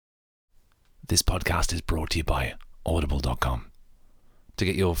This podcast is brought to you by Audible.com. To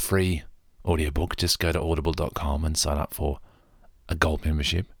get your free audiobook, just go to Audible.com and sign up for a gold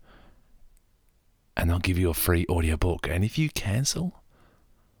membership, and they'll give you a free audiobook. And if you cancel,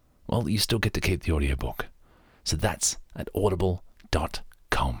 well, you still get to keep the audiobook. So that's at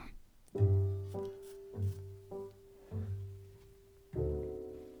Audible.com.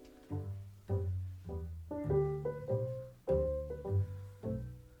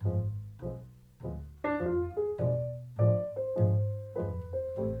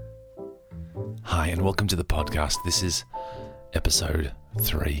 Hi, and welcome to the podcast. This is episode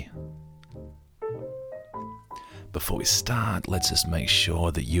 3. Before we start, let's just make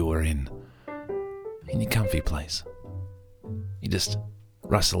sure that you are in your comfy place. You just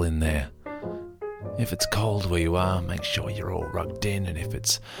rustle in there. If it's cold where you are, make sure you're all rugged in, and if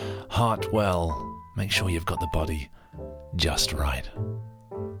it's hot, well, make sure you've got the body just right.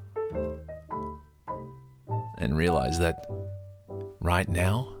 And realize that right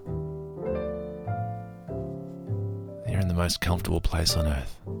now, you're in the most comfortable place on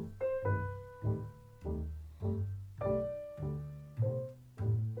earth.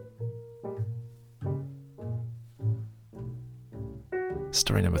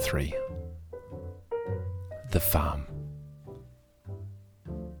 Story number 3. The Farm.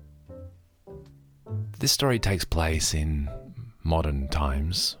 This story takes place in modern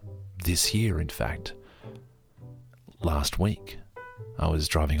times, this year in fact. Last week, I was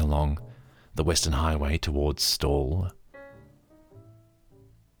driving along the Western Highway towards Stawell,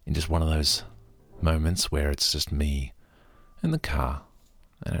 in just one of those moments where it's just me in the car,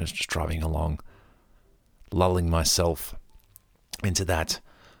 and I was just driving along, lulling myself into that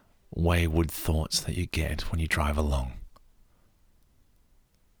wayward thoughts that you get when you drive along.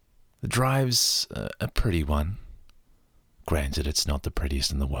 The drive's a pretty one. Granted, it's not the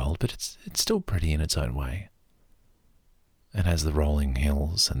prettiest in the world, but it's still pretty in its own way. It has the rolling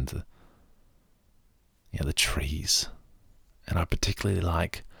hills and the trees, and I particularly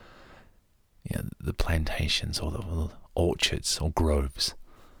like the plantations or the orchards or groves,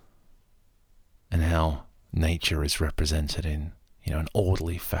 and how nature is represented in an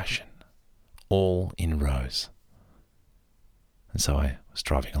orderly fashion, all in rows. And so I was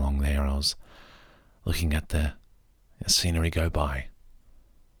driving along there, and I was looking at the scenery go by,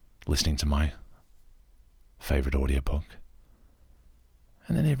 listening to my favourite audiobook,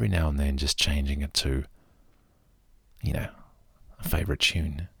 and then every now and then just changing it to a favourite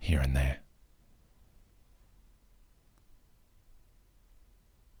tune here and there.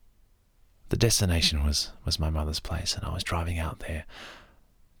 The destination was my mother's place, and I was driving out there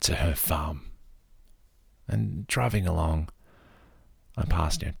to her farm. And driving along, I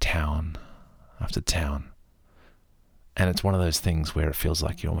passed town after town. And it's one of those things where it feels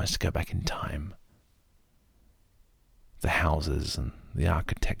like you almost go back in time. The houses and the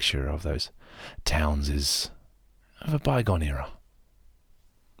architecture of those towns is of a bygone era.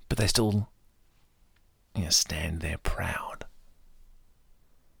 But they still stand there proud.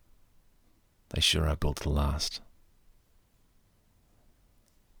 They sure are built to last.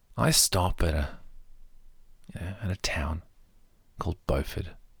 I stop at a town called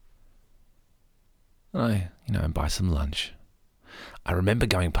Beaufort, and I buy some lunch. I remember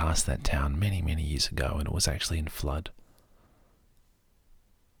going past that town many, many years ago, and it was actually in flood.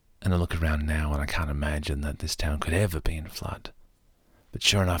 And I look around now, and I can't imagine that this town could ever be in flood. But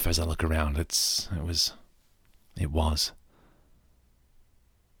sure enough, as I look around, it was.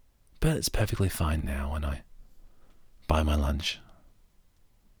 But it's perfectly fine now, and I buy my lunch.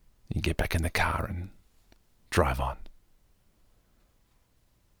 You get back in the car and drive on.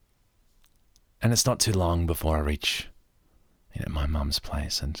 And it's not too long before I reach my mum's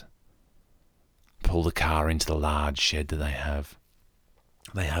place and pull the car into the large shed that they have.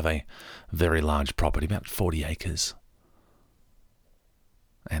 They have a very large property, about 40 acres.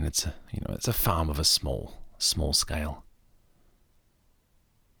 And it's a farm of a small scale.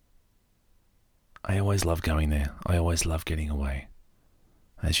 I always love going there. I always love getting away.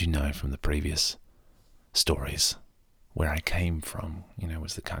 As you know from the previous stories, where I came from,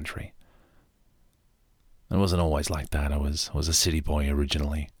 was the country. It wasn't always like that. I was a city boy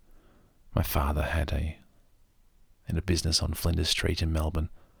originally. My father had a business on Flinders Street in Melbourne.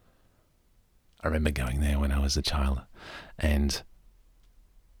 I remember going there when I was a child, and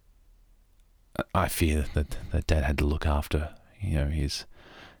I fear that Dad had to look after his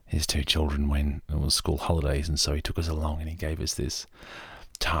 2 children when it was school holidays, and so he took us along and he gave us this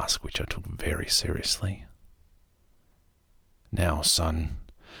task which I took very seriously. Now, son,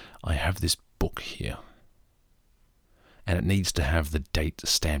 I have this book here, and it needs to have the date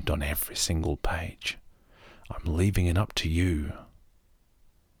stamped on every single page. I'm leaving it up to you,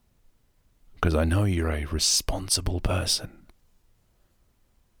 because I know you're a responsible person.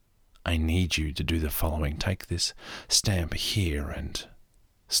 I need you to do the following. Take this stamp here and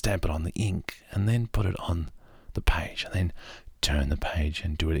stamp it on the ink, and then put it on the page, and then turn the page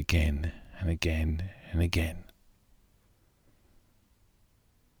and do it again and again and again.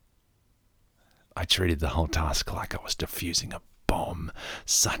 I treated the whole task like I was defusing a bomb.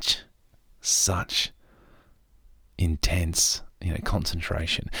 Such intense,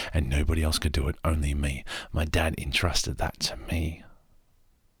 concentration, and nobody else could do it, only me. My dad entrusted that to me.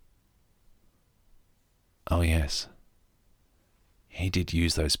 Oh yes, he did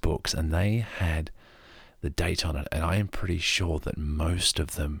use those books, and they had the date on it, and I am pretty sure that most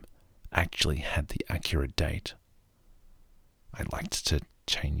of them actually had the accurate date. I liked to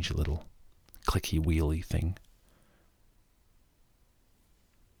change a little clicky wheelie thing.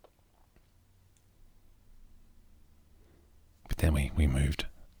 But then we moved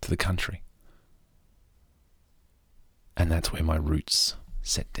to the country, and that's where my roots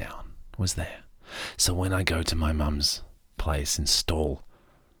set down, was there. So when I go to my mum's place in Stawell,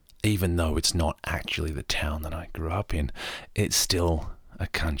 even though it's not actually the town that I grew up in, it's still a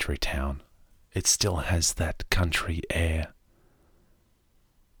country town. It still has that country air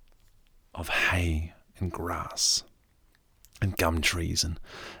of hay and grass and gum trees and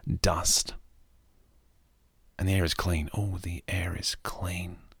dust. And the air is clean. Oh, the air is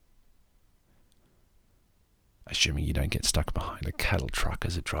clean. Assuming you don't get stuck behind a cattle truck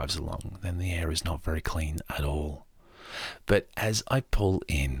as it drives along, then the air is not very clean at all. But as I pull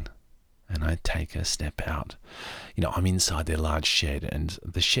in and I take a step out, I'm inside their large shed, and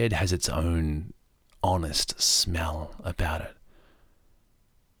the shed has its own honest smell about it.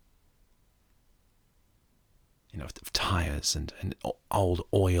 Of tires and old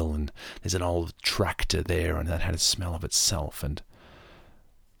oil, and there's an old tractor there, and that had a smell of itself. And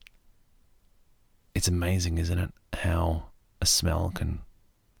it's amazing, isn't it, how a smell can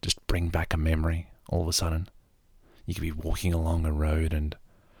just bring back a memory all of a sudden. You could be walking along a road and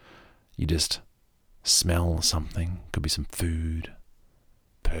you just smell something. Could be some food,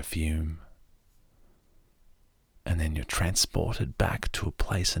 perfume, and then you're transported back to a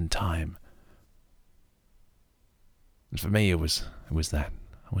place and time. And for me, it was that.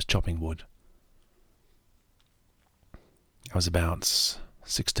 I was chopping wood. I was about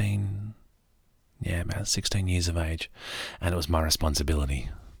 16 years of age, and it was my responsibility.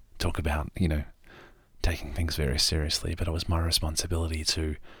 Talk about, taking things very seriously, but it was my responsibility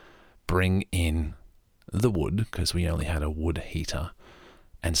to bring in the wood, because we only had a wood heater,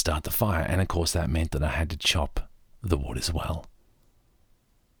 and start the fire. And of course that meant that I had to chop the wood as well.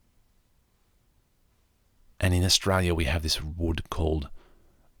 And in Australia we have this wood called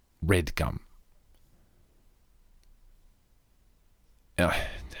red gum. It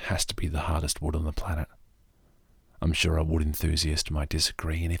has to be the hardest wood on the planet. I'm sure a wood enthusiast might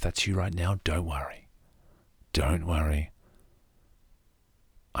disagree, and if that's you right now, don't worry. Don't worry.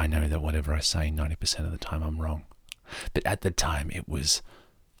 I know that whatever I say 90% of the time I'm wrong. But at the time it was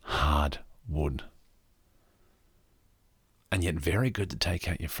hard wood. And yet very good to take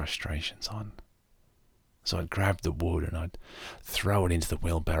out your frustrations on. So I'd grab the wood and I'd throw it into the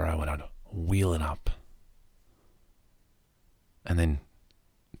wheelbarrow and I'd wheel it up. And then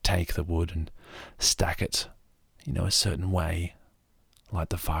take the wood and stack it, a certain way, light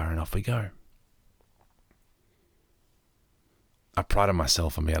the fire, and off we go. I prided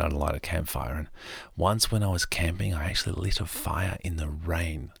myself on being able to light a campfire, and once when I was camping, I actually lit a fire in the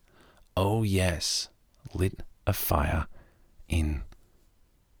rain. Oh yes, lit a fire in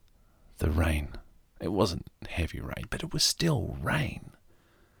the rain. It wasn't heavy rain, but it was still rain.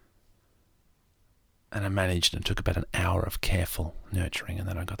 And I managed, and it took about an hour of careful nurturing, and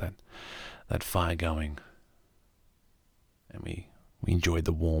then I got that fire going. And we enjoyed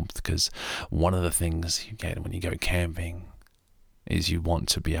the warmth, because one of the things you get when you go camping is you want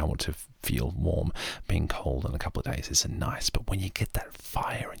to be able to feel warm. Being cold in a couple of days isn't nice, but when you get that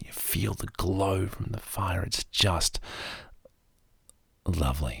fire and you feel the glow from the fire, it's just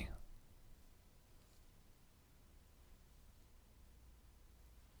lovely.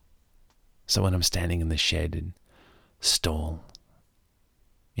 So when I'm standing in the shed in Stawell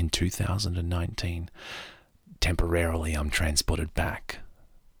in 2019, temporarily I'm transported back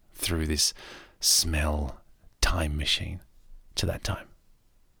through this smell time machine to that time.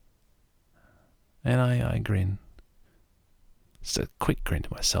 And I grin. It's a quick grin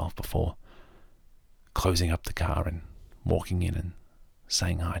to myself before closing up the car and walking in and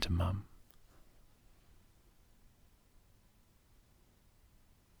saying hi to Mum.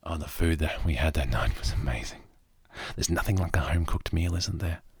 Oh, the food that we had that night was amazing. There's nothing like a home-cooked meal, isn't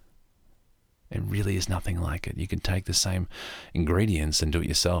there? It really is nothing like it. You can take the same ingredients and do it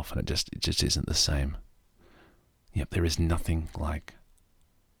yourself, and it just isn't the same. Yep, there is nothing like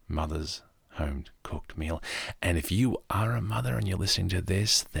mother's home-cooked meal. And if you are a mother and you're listening to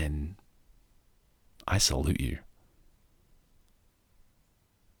this, then I salute you.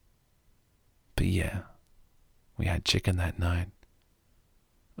 But yeah, we had chicken that night.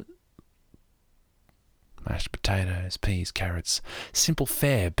 Mashed potatoes, peas, carrots. Simple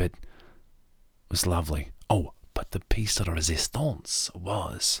fare, but was lovely. Oh, but the piece de resistance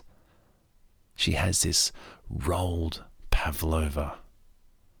was she has this rolled pavlova,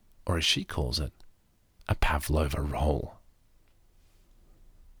 or as she calls it, a pavlova roll.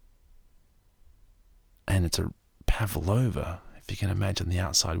 And it's a pavlova, if you can imagine the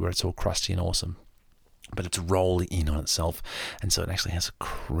outside where it's all crusty and awesome, but it's rolled in on itself, and so it actually has a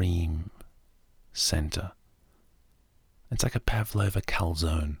cream center. It's like a pavlova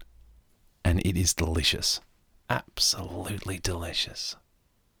calzone. And it is delicious. Absolutely delicious.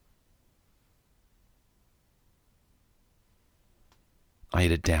 I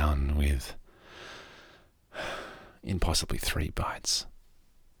ate it down in possibly 3 bites.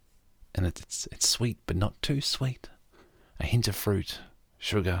 And it's sweet, but not too sweet. A hint of fruit,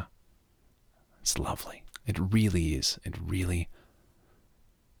 sugar. It's lovely. It really is. It really,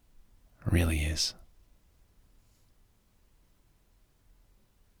 really is.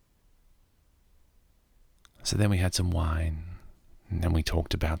 So then we had some wine, and then we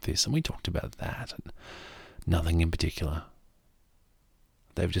talked about this, and we talked about that, and nothing in particular.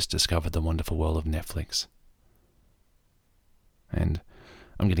 They've just discovered the wonderful world of Netflix. And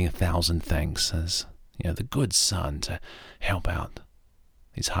I'm getting 1,000 thanks as, the good son to help out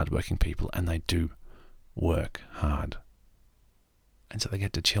these hardworking people, and they do work hard. And so they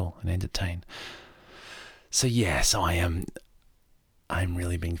get to chill and entertain. So yes, I'm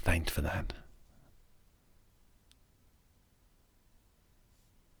really being thanked for that.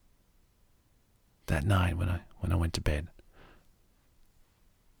 That night when I went to bed,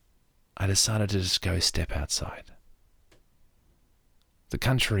 I decided to just go step outside. The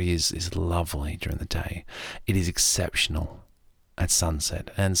country is lovely during the day. It is exceptional at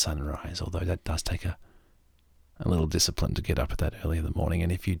sunset and sunrise, although that does take a little discipline to get up at that early in the morning,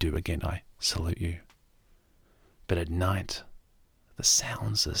 and if you do, again, I salute you. But at night, the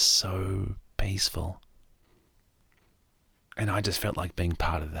sounds are so peaceful, and I just felt like being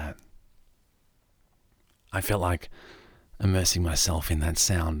part of that. I felt like immersing myself in that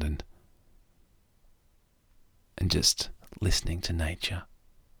sound and just listening to nature.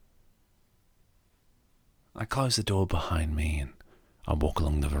 I close the door behind me and I walk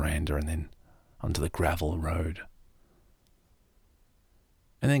along the veranda and then onto the gravel road.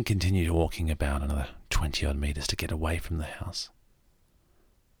 And then continue walking about another 20 odd meters to get away from the house.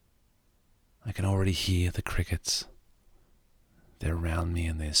 I can already hear the crickets. They're around me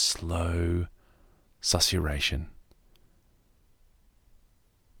and their slow susurration.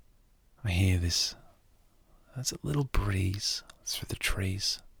 I hear this. There's a little breeze through the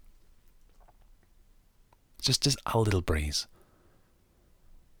trees. Just a little breeze.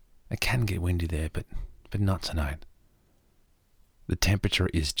 It can get windy there, but not tonight. The temperature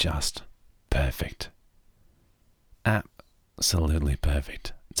is just perfect. Absolutely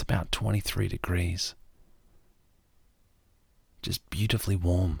perfect. It's about 23 degrees. Just beautifully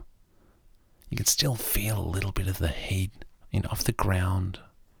warm. You can still feel a little bit of the heat off the ground.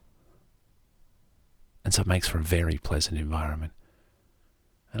 And so it makes for a very pleasant environment.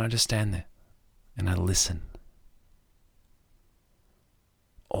 And I just stand there and I listen.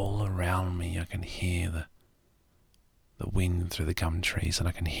 All around me I can hear the wind through the gum trees, and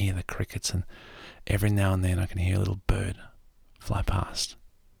I can hear the crickets, and every now and then I can hear a little bird fly past.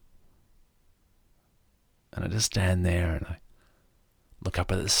 And I just stand there and I look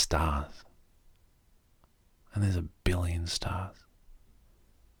up at the stars. And there's 1 billion stars.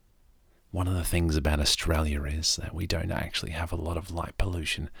 One of the things about Australia is that we don't actually have a lot of light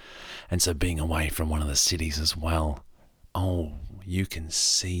pollution. And so being away from one of the cities as well, you can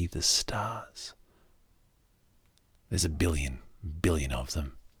see the stars. There's 1 billion of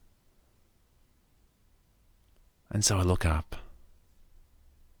them. And so I look up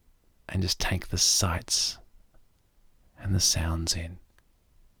and just take the sights and the sounds in.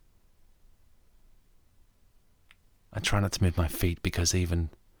 I try not to move my feet because even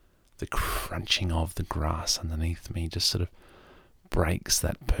the crunching of the grass underneath me just sort of breaks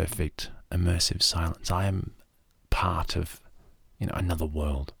that perfect immersive silence. I am part of, another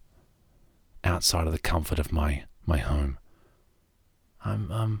world outside of the comfort of my home.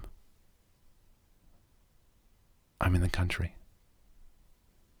 I'm in the country.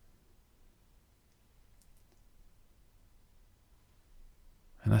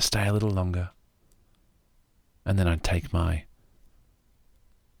 And I stay a little longer. And then I take my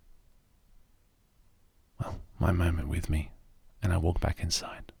moment with me, and I walk back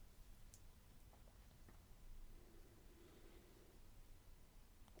inside.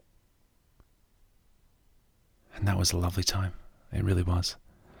 And that was a lovely time. It really was.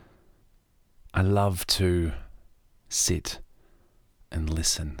 I love to sit and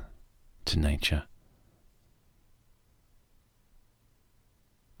listen to nature.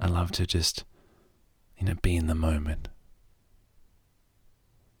 I love to just, be in the moment.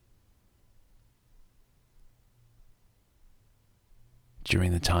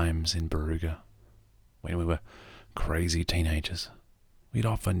 During the times in Barooga, when we were crazy teenagers, we'd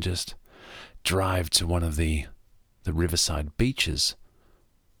often just drive to one of the riverside beaches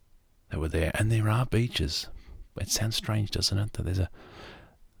that were there. And there are beaches. It sounds strange, doesn't it? That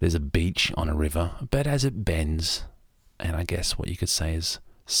there's a beach on a river, but as it bends, and I guess what you could say is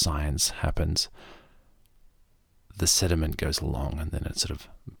science happens, the sediment goes along and then it sort of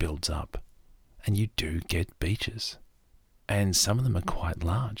builds up. And you do get beaches. And some of them are quite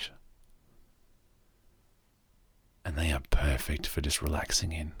large. And they are perfect for just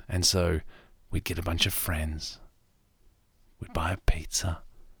relaxing in. And so we'd get a bunch of friends. We'd buy a pizza.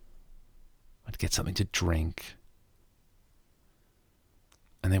 I'd get something to drink.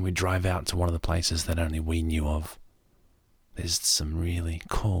 And then we'd drive out to one of the places that only we knew of. There's some really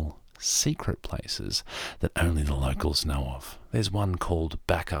cool secret places that only the locals know of. There's one called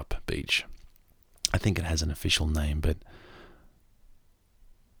Backup Beach. I think it has an official name, but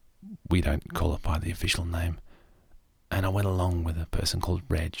we don't call it by the official name. And I went along with a person called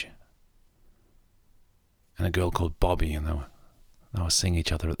Reg and a girl called Bobby, and they were seeing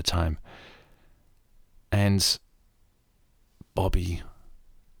each other at the time. And Bobby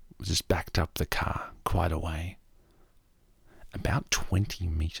just backed up the car quite a way, about 20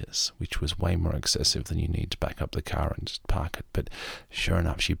 meters, which was way more excessive than you need to back up the car and just park it. But sure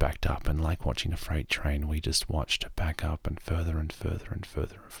enough, she backed up, and like watching a freight train, we just watched her back up and further and further and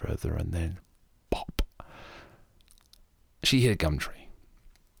further and further, and then pop. She hit a gum tree.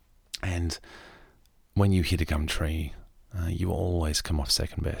 And when you hit a gum tree, you always come off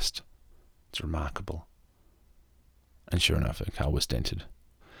second best. It's remarkable. And sure enough, her car was dented.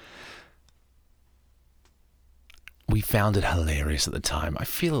 We found it hilarious at the time. I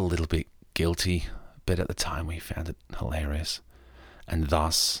feel a little bit guilty, but at the time we found it hilarious. And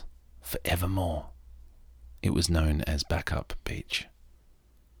thus, forevermore, it was known as Backup Beach.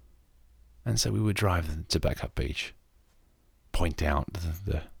 And so we would drive to Backup Beach, point out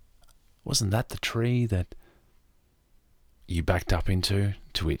wasn't that the tree that you backed up into?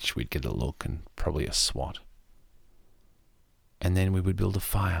 To which we'd get a look and probably a swat. And then we would build a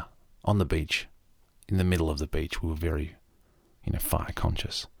fire on the beach. In the middle of the beach, we were very, fire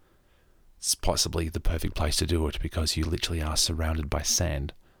conscious. It's possibly the perfect place to do it because you literally are surrounded by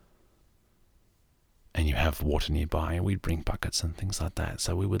sand. And you have water nearby, and we'd bring buckets and things like that.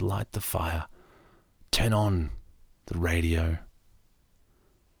 So we would light the fire, turn on the radio,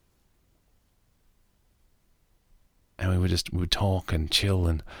 and we would talk and chill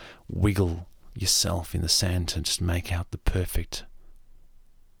and wiggle yourself in the sand to just make out the perfect,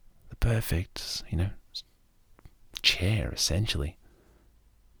 chair, essentially.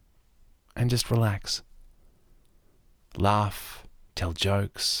 And just relax. Laugh, tell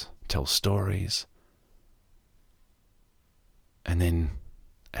jokes, tell stories. And then,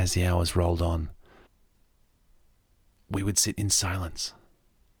 as the hours rolled on, we would sit in silence.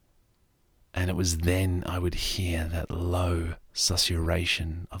 And it was then I would hear that low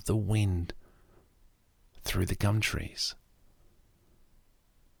susurration of the wind through the gum trees.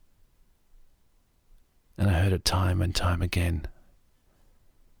 And I heard it time and time again.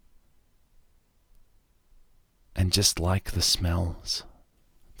 And just like the smells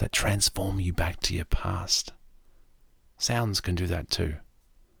that transform you back to your past, sounds can do that too.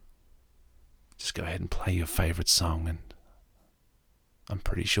 Just go ahead and play your favourite song, and I'm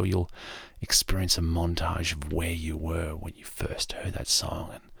pretty sure you'll experience a montage of where you were when you first heard that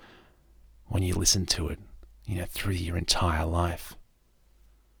song and when you listened to it, through your entire life.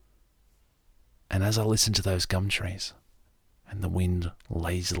 And as I listened to those gum trees and the wind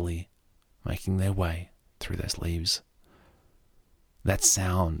lazily making their way through those leaves, that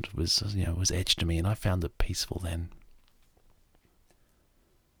sound was etched to me, and I found it peaceful then.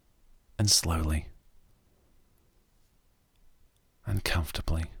 And slowly and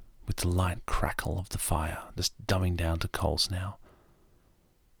comfortably, with the light crackle of the fire just dumbing down to coals now,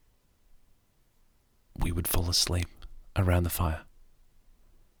 we would fall asleep around the fire.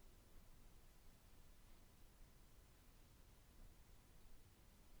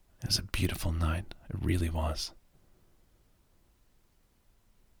 It was a beautiful night. It really was.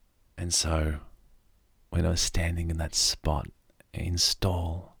 And so, when I was standing in that spot in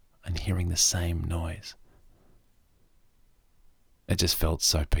stall and hearing the same noise, it just felt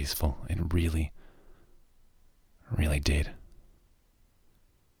so peaceful. It really, really did.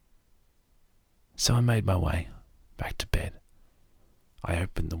 So I made my way back to bed. I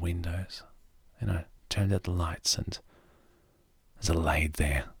opened the windows and I turned out the lights, and as I laid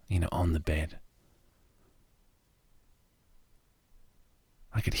there, on the bed,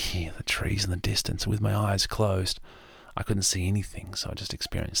 I could hear the trees in the distance. With my eyes closed, I couldn't see anything, so I just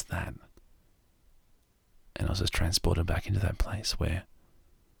experienced that. And I was just transported back into that place where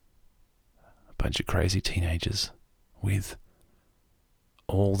a bunch of crazy teenagers with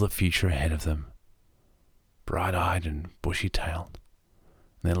all the future ahead of them, bright-eyed and bushy-tailed,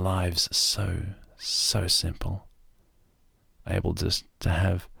 and their lives so simple, able just to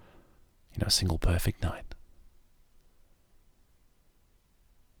have, a single perfect night.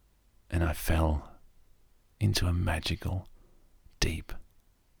 And I fell into a magical, deep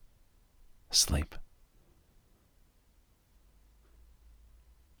sleep,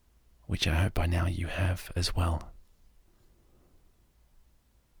 which I hope by now you have as well.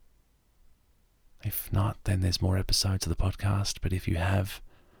 If not, then there's more episodes of the podcast, but if you have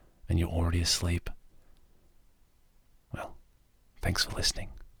and you're already asleep, well, thanks for listening.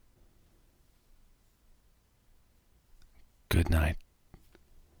 Good night.